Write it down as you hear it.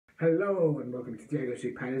Hello and welcome to Diego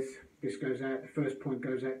C. Palace. This goes out, the first point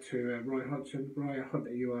goes out to Roy Hodgson. Roy, I hope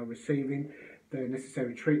that you are receiving the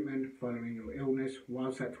necessary treatment following your illness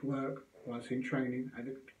whilst at work, whilst in training at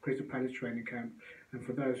the Crystal Palace training camp. And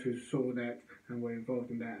for those who saw that and were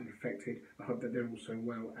involved in that and affected, I hope that they're also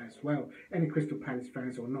well as well. Any Crystal Palace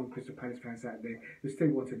fans or non-Crystal Palace fans out there who still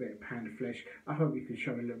want a bit of pound of flesh, I hope you can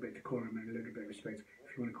show a little bit of decorum and a little bit of respect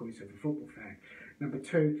if you want to call yourself a football fan. Number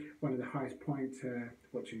two, one of the highest points,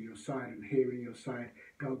 watching your side and hearing your side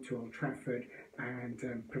go to Old Trafford and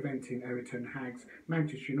preventing Everton Hags,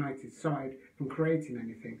 Manchester United side from creating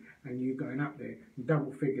anything, and you going up there,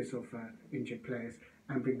 double figures of injured players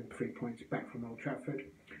and bringing 3 points back from Old Trafford.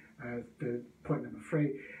 The point number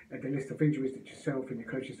three, the list of injuries that yourself and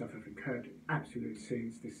your coaching staff have incurred, absolute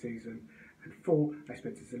scenes this season. And four, I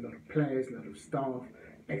expect there's a lot of players, a lot of staff,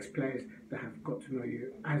 ex-players that have got to know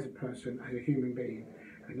you as a person, as a human being.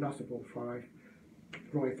 And last of all, five,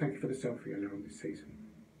 Roy, thank you for the selfie earlier on this season.